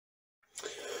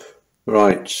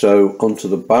Right, so onto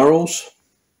the barrels.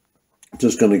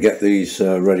 Just going to get these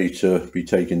ready to be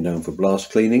taken down for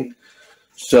blast cleaning.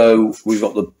 So we've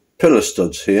got the pillar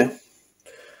studs here,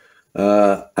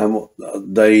 and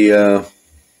the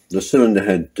cylinder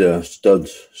head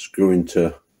studs screw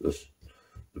into the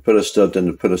pillar stud, and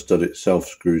the pillar stud itself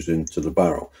screws into the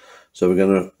barrel. So we're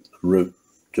going to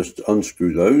just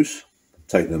unscrew those,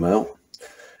 take them out.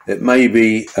 It may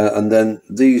be, and then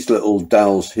these little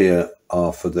dowels here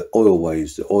are for the oil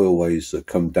ways that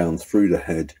come down through the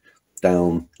head,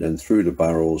 down, then through the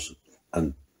barrels,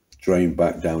 and drain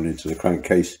back down into the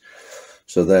crankcase.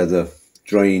 So they're the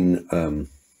drain,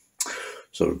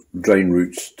 sort of drain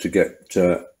routes to get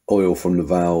oil from the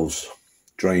valves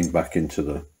drained back into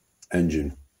the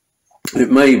engine.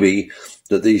 It may be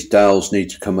that these dowels need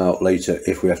to come out later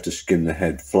if we have to skim the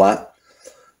head flat,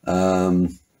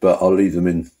 but I'll leave them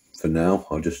in for now.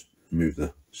 I'll just move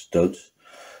the studs,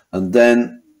 and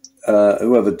then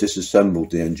whoever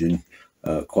disassembled the engine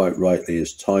quite rightly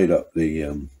has tied up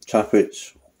the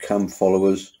tappets, cam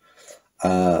followers,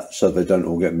 so they don't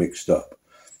all get mixed up.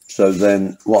 So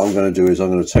then what I'm going to do is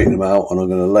I'm going to take them out and I'm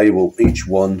going to label each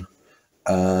one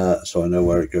so I know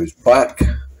where it goes back,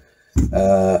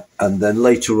 and then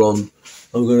later on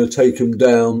I'm going to take them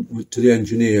down to the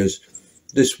engineers.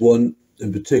 This one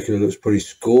in particular looks pretty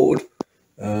scored.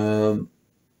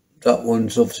 That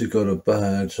one's obviously got a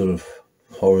bad sort of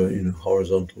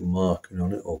horizontal marking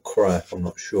on it, or crack, I'm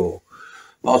not sure.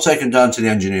 But I'll take them down to the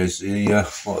engineers.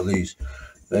 What are these?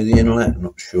 They're the inlet? I'm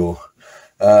not sure.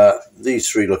 These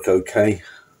three look okay.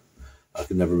 I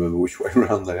can never remember which way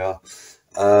around they are.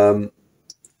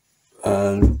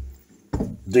 And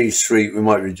these three, we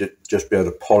might just be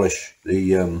able to polish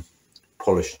the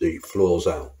floors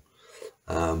out.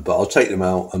 But I'll take them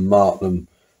out and mark them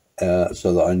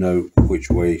so that I know which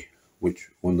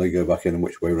when they go back in and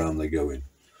which way around they go in.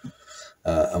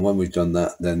 And when we've done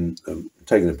that, then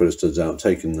taking the pillar studs out,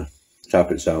 taking the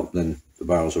tappets out, then the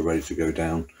barrels are ready to go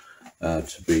down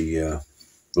to be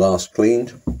blast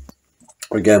cleaned.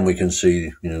 Again, we can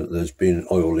see, there's been an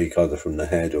oil leak either from the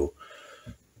head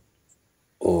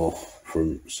or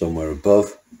from somewhere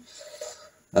above.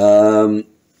 But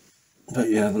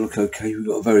yeah, they look okay. We've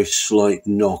got a very slight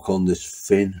knock on this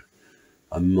fin.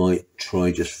 I might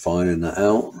try just filing that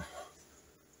out,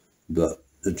 but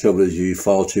the trouble is, you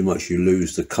file too much, you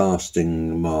lose the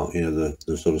casting mark,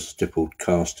 the sort of stippled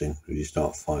casting when you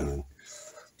start filing.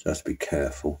 So have to be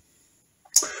careful.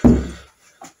 And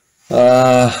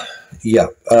you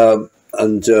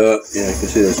can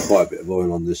see there's quite a bit of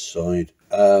oil on this side.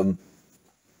 I'm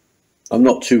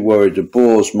not too worried. The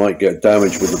bores might get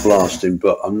damaged with the blasting,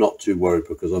 but I'm not too worried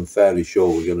because I'm fairly sure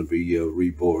we're going to be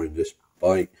reboring this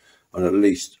bike, and at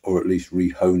least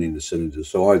rehoning the cylinders.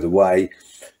 So either way,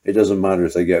 it doesn't matter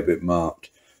if they get a bit marked,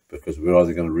 because we're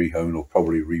either going to rehone or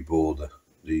probably rebore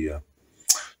the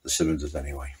cylinders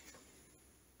anyway.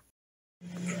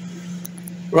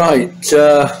 Right,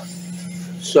 so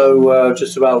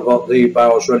just about got the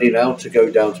barrels ready now to go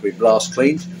down to be blast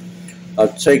cleaned.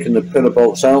 I've taken the pillar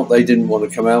bolts out. They didn't want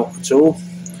to come out at all,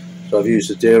 so I've used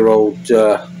a dear old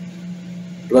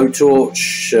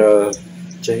blowtorch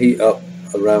to heat up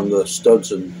around the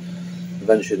studs, and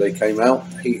eventually they came out.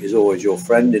 Heat is always your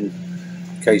friend in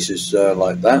cases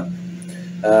like that.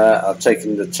 I've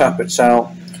taken the tappets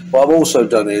out. What I've also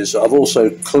done is I've also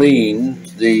cleaned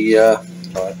the a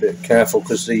bit careful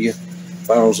because the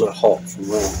barrels are hot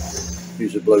from around.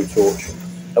 Use a blowtorch.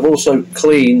 I've also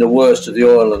cleaned the worst of the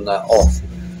oil and that off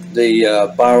the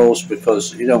barrels,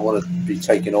 because you don't want to be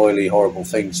taking oily, horrible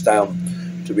things down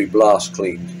to be blast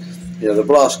cleaned. The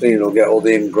blast cleaner will get all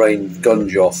the ingrained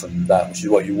gunge off and that, which is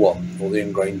what you want, all the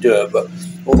ingrained dirt, but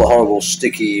all the horrible,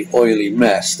 sticky, oily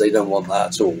mess, they don't want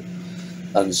that at all.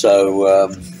 And so,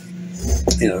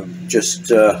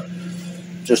 just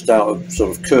out of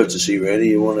sort of courtesy, really,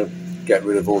 you want to get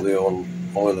rid of all the oil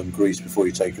and grease before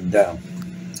you take them down.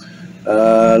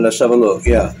 Let's have a look.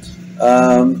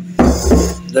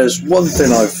 There's one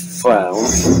thing I've found,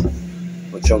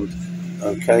 which I'm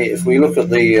okay. If we look at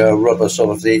the rubber, sort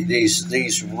of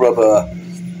these rubber,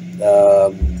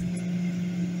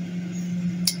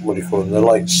 what do you call them? They're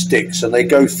like sticks, and they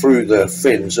go through the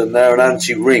fins, and they're an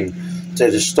anti-ring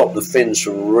to stop the fins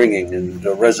from ringing and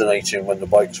resonating when the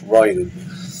bike's riding.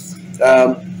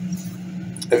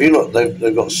 If you look,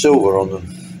 they've got silver on them.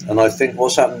 And I think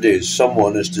what's happened is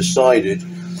someone has decided,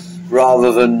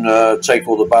 rather than take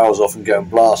all the barrels off and get them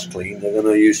blast clean, they're going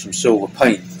to use some silver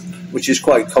paint, which is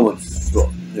quite common. What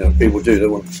people do. They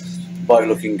want the bike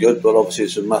looking good, but obviously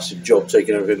it's a massive job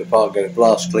taking everything apart, get it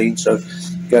blast clean. So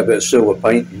get a bit of silver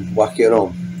paint and whack it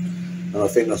on. and I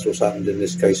think that's what's happened in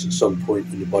this case at some point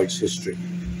in the bike's history.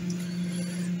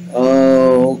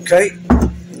 Okay,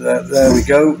 there we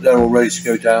go. They're all ready to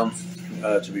go down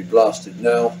to be blasted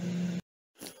now.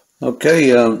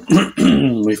 Okay,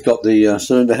 we've got the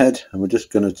cylinder head, and we're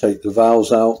just going to take the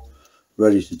valves out,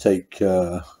 ready to take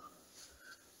the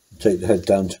head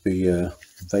down to be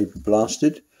vapour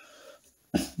blasted.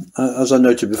 As I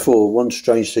noted before, one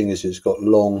strange thing is it's got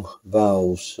long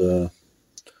valves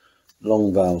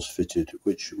fitted,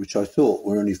 which I thought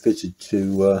were only fitted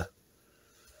to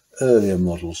earlier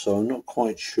models, so I'm not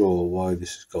quite sure why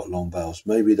this has got long valves.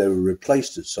 Maybe they were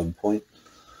replaced at some point,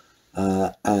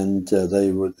 and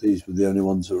these were the only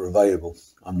ones that were available.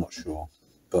 I'm not sure,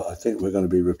 but I think we're going to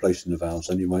be replacing the valves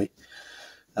anyway,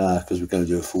 because we're going to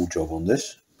do a full job on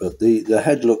this. But the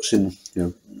head looks in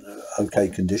okay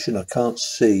condition. I can't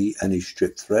see any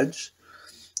stripped threads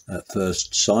at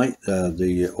first sight.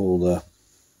 All the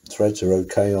threads are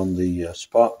okay on the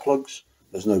spark plugs.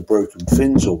 There's no broken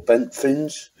fins or bent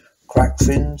fins, cracked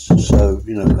fins, so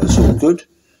that's all good.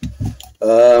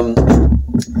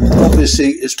 Obviously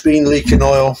it's been leaking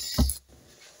oil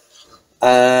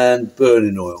and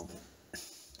burning oil,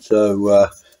 so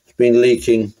it's been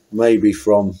leaking maybe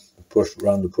from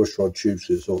around the push rod tubes,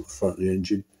 so it's all the front of the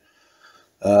engine,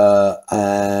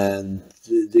 and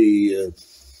the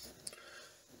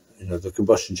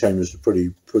combustion chambers are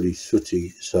pretty sooty,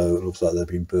 so it looks like they've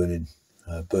been burning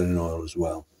oil as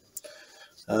well.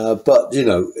 But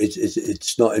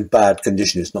it's not in bad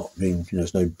condition. It's not being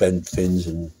there's no bent fins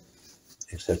and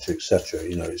etc.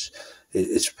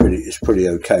 It's pretty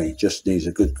okay. Just needs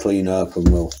a good clean up, and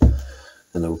we'll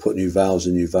put new valves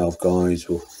and new valve guides.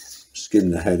 We'll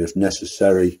skin the head if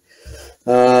necessary.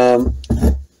 But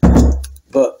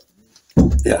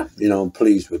yeah, I'm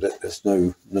pleased with it. There's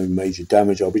no major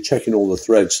damage. I'll be checking all the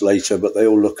threads later, but they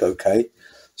all look okay.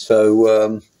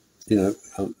 So it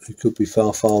could be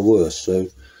far worse. So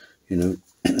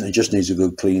it just needs a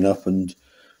good clean up, and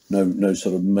no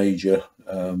sort of major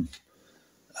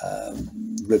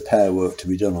repair work to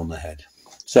be done on the head.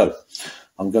 So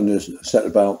I'm going to set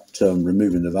about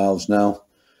removing the valves now,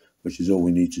 which is all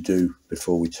we need to do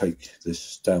before we take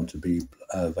this down to be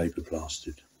vapour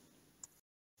blasted.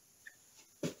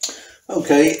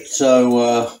 Okay, so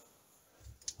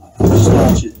I've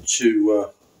started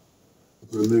to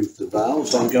remove the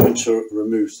valves. I'm going to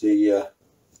remove the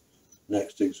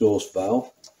next exhaust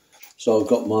valve. So I've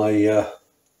got my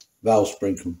valve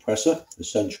spring compressor,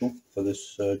 essential for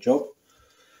this job,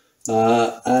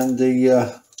 and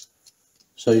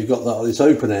so you've got this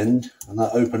open end, and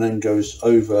that open end goes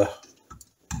over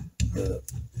the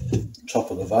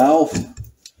top of the valve,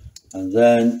 and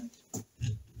then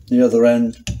the other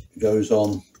end goes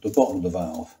on the bottom of the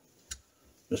valve.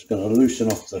 Just going to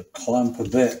loosen off the clamp a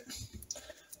bit.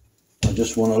 I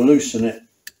just want to loosen it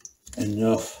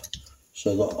enough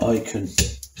so that I can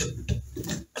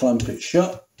clamp it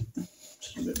shut.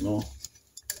 Just a bit more.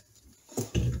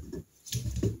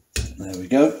 There we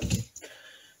go.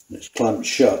 It's clamped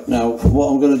shut. Now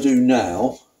what I'm going to do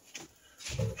now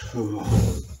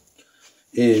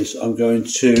is I'm going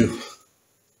to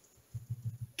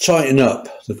tighten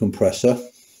up the compressor,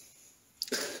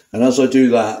 and as I do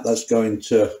that, that's going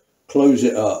to close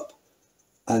it up,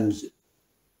 and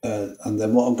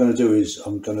then what I'm going to do is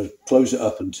I'm going to close it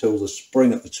up until the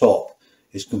spring at the top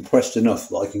is compressed enough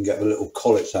that I can get the little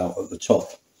collets out at the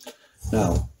top.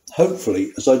 Now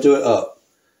hopefully as I do it up,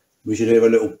 we should hear a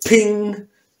little ping,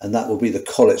 and that will be the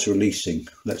collets releasing.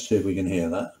 Let's see if we can hear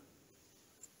that.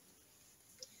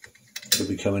 Should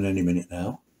be coming any minute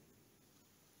now.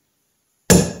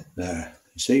 There,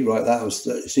 you see, right, that was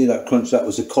see that crunch, that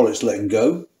was the collets letting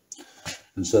go,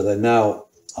 and so they're now,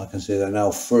 I can see they're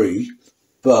now free,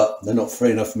 but they're not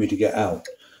free enough for me to get out.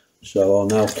 So I'll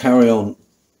now carry on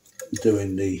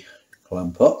doing the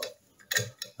clamp up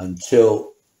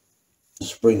until the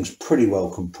spring's pretty well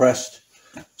compressed,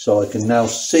 so I can now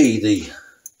see the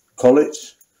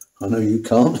collets. I know you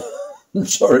can't. I'm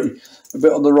sorry, a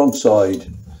bit on the wrong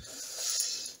side.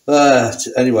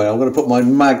 Anyway, I'm going to put my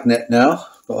magnet now.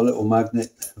 Got a little magnet,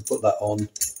 and put that on,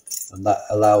 and that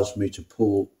allows me to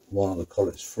pull one of the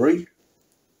collets free.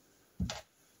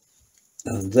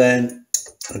 And then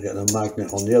I get a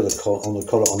magnet on the other collet on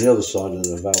the other side of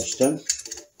the valve stem,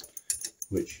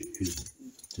 which is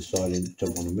deciding it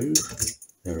don't want to move.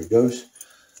 There it goes.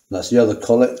 And that's the other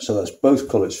collet, so that's both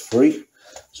collets free.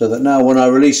 So that now when I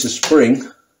release the spring,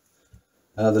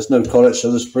 there's no collet,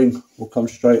 so the spring will come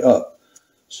straight up.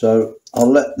 So I'll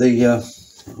let the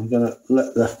I'm going to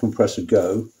let the compressor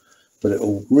go, but it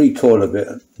will recoil a bit,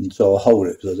 and so I'll hold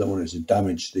it because I don't want it to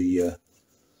damage the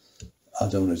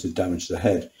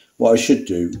head. What I should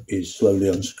do is slowly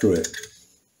unscrew it,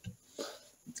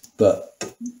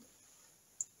 but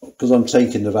because I'm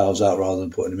taking the valves out rather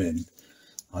than putting them in,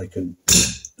 I can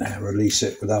release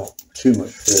it without too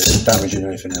much fear of damaging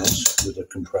anything else with the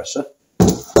compressor.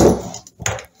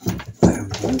 There we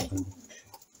go.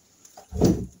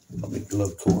 Got my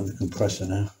glove caught on the compressor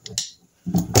now.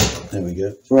 There we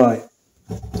go. Right.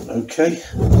 Okay.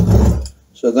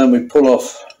 So then we pull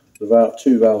off the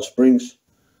two valve springs,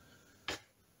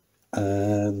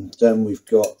 and then we've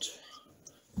got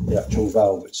the actual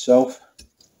valve itself.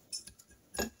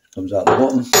 Comes out the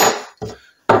bottom,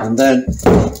 and then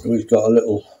we've got a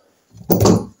little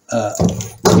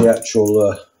the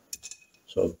actual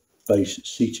sort of base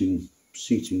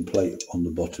seating plate on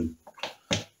the bottom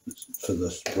for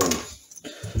the spring.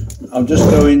 I'm just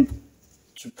going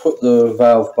to put the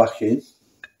valve back in,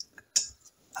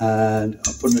 and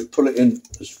I'll pull it in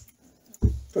as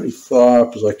pretty far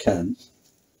up as I can.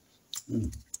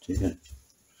 Dear.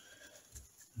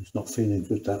 It's not feeling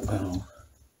good, that valve.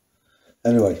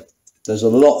 Anyway, there's a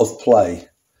lot of play.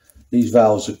 These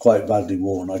valves are quite badly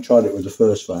worn. I tried it with the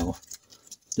first valve.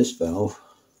 This valve,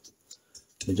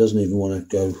 it doesn't even want to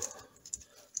go.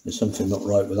 There's something not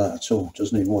right with that at all. It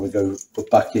doesn't even want to go put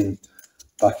back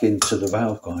into the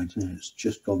valve guide. It's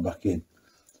just gone back in,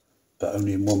 but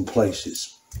only in one place.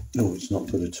 It's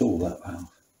not good at all, that valve.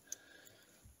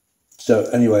 So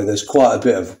anyway, there's quite a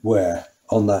bit of wear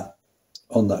on that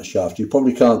shaft. You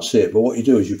probably can't see it, but what you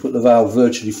do is you put the valve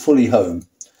virtually fully home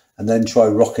and then try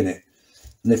rocking it,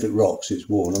 and if it rocks, it's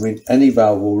worn. I mean, any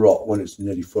valve will rock when it's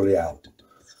nearly fully out,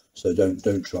 so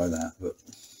don't try that. But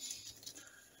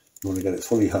you want to get it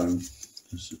fully home,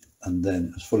 and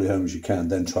then as fully home as you can,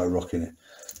 then try rocking it,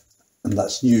 and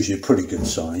that's usually a pretty good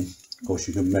sign. Of course,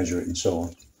 you can measure it and so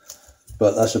on,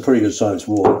 but that's a pretty good sign it's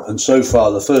worn. And so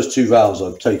far, the first two valves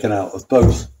I've taken out have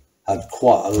both had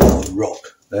quite a lot of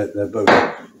rock. They're both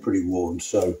pretty worn,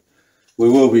 so we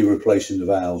will be replacing the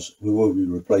valves. We will be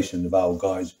replacing the valve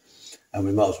guides, and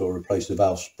we might as well replace the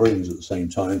valve springs at the same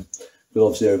time, because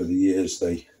obviously over the years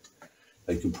they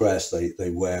compress, they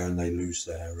wear, and they lose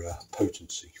their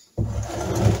potency.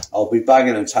 I'll be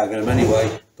bagging and tagging them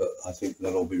anyway, but I think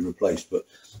they'll all be replaced. But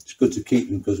it's good to keep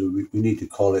them because we need the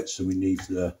collets, and we need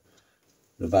the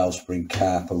valve spring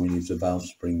cap, and we need the valve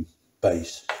spring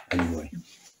base anyway.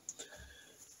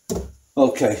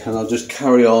 Okay, and I'll just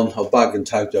carry on. I'll bag and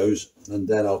tag those, and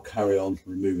then I'll carry on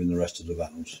removing the rest of the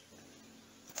valves.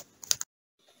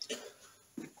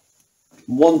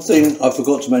 One thing I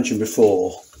forgot to mention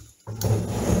before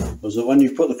was that when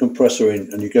you put the compressor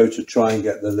in and you go to try and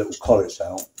get the little collets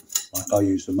out, like I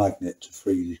use the magnet to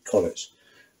free the collets,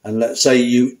 and let's say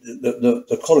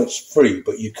the collet's free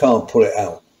but you can't pull it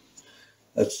out,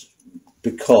 that's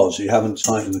because you haven't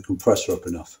tightened the compressor up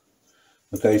enough.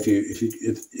 Okay, if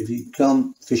you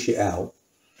can't fish it out,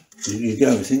 you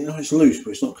go and think, no, it's loose,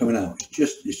 but it's not coming out.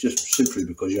 It's just simply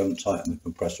because you haven't tightened the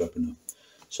compressor up enough.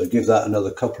 So give that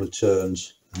another couple of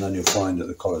turns, and then you'll find that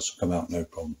the collets will come out no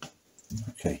problem.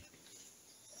 Okay.